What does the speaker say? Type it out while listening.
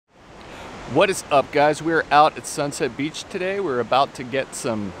What is up, guys? We're out at Sunset Beach today. We're about to get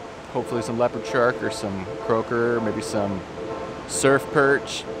some, hopefully some leopard shark or some croaker, maybe some surf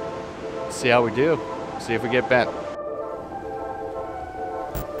perch. See how we do. See if we get bent.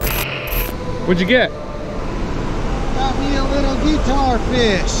 What'd you get? Got me a little guitar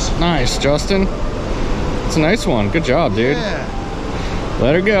fish. Nice, Justin. It's a nice one. Good job, dude. Yeah.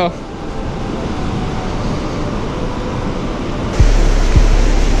 Let her go.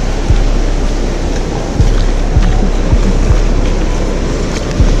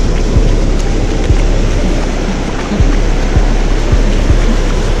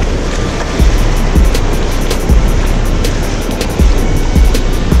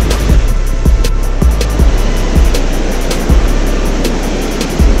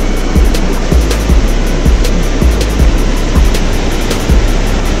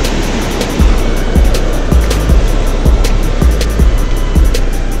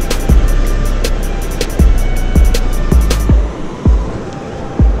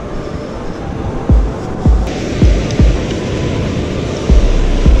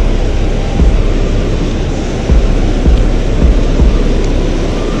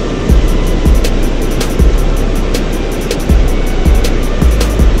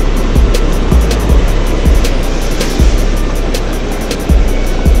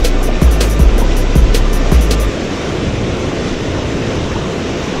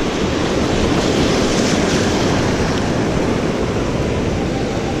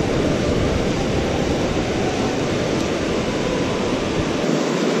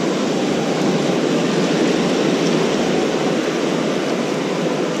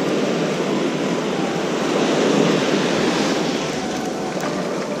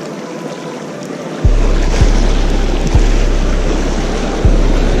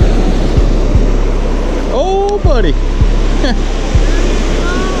 Buddy.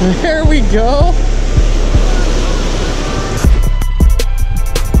 There we go.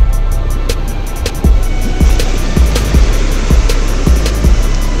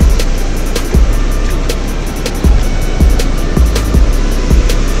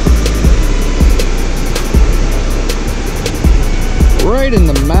 Right in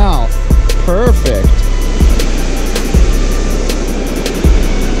the mouth. Perfect.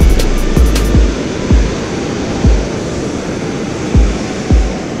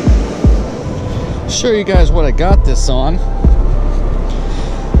 Show you guys what I got this on,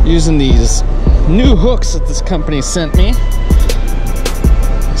 using these new hooks that this company sent me.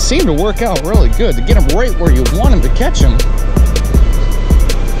 Seem to work out really good to get them right where you want them to catch them.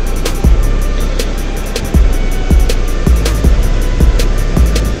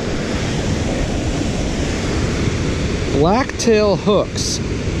 Blacktail hooks,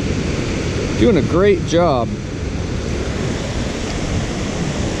 doing a great job.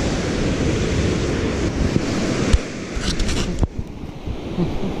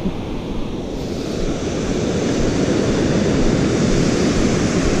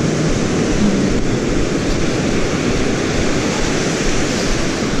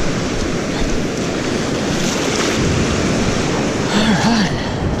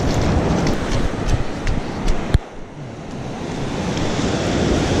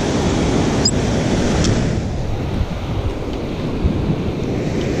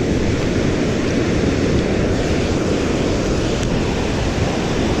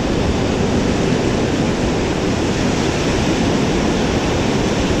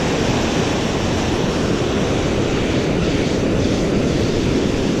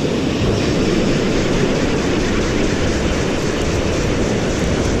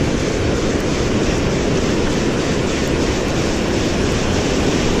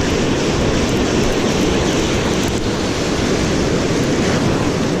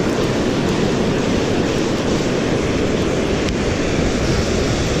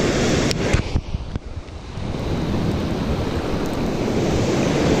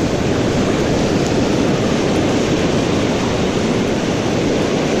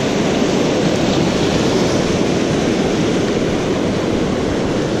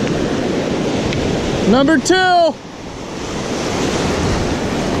 Number 2. Oh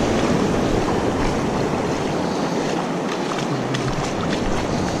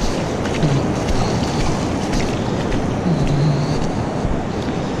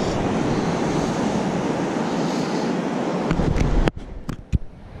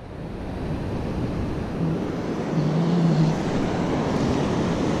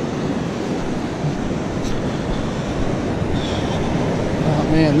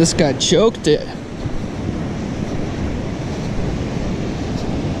man, this guy choked it.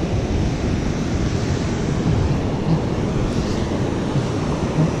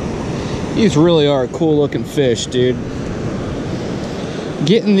 These really are cool looking fish, dude.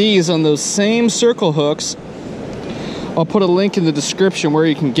 Getting these on those same circle hooks. I'll put a link in the description where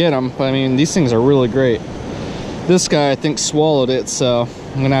you can get them. But I mean, these things are really great. This guy, I think, swallowed it, so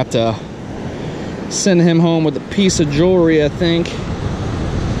I'm gonna have to send him home with a piece of jewelry, I think.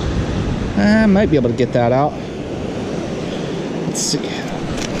 I might be able to get that out. Let's see.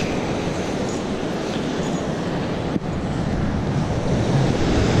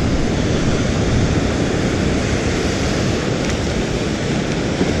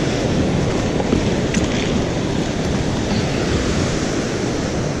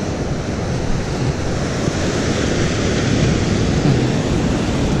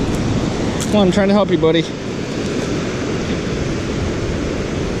 Come on, I'm trying to help you, buddy.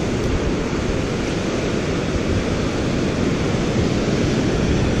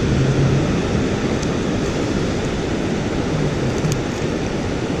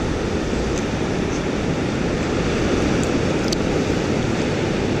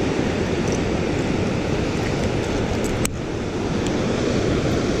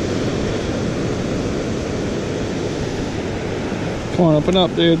 Come on, open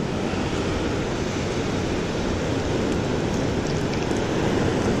up, dude.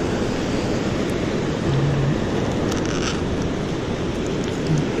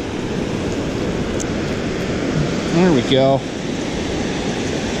 There we go.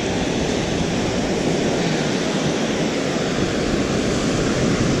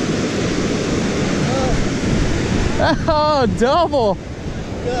 Oh, double.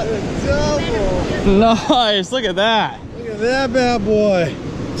 Got a double. Nice, look at that. Look at that bad boy.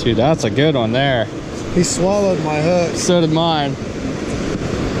 Dude, that's a good one there. He swallowed my hook. So did mine.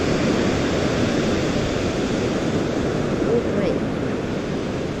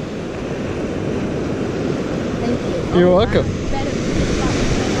 You're welcome.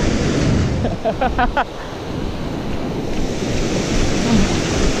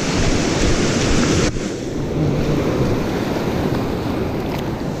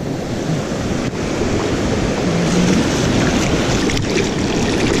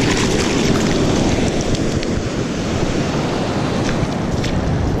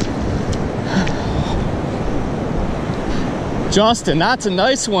 Justin, that's a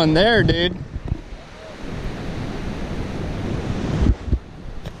nice one there, dude.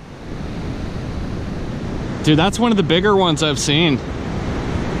 Dude, that's one of the bigger ones I've seen.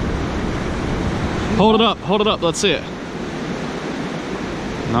 Hold it up, let's see it.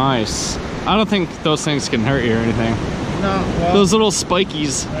 Nice. I don't think those things can hurt you or anything. No, well, those little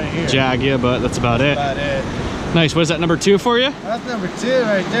spikies right jag you, but that's about it. About it. Nice, what is that, number 2 for you? That's number 2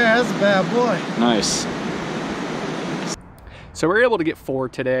 right there, that's a bad boy. Nice. So we were able to get 4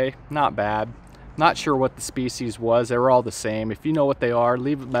 today, not bad. Not sure what the species was, they were all the same. If you know what they are,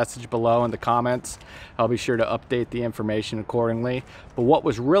 leave a message below in the comments. I'll be sure to update the information accordingly. But what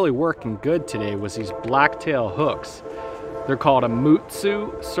was really working good today was these blacktail hooks. They're called a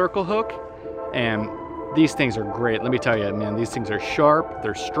Mutsu Circle Hook, and these things are great. Let me tell you, man, these things are sharp,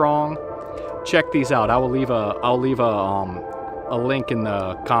 they're strong. Check these out. I'll leave a link in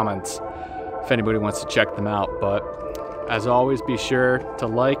the comments if anybody wants to check them out. But as always, be sure to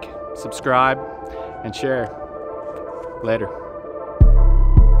like, subscribe, and share. Later.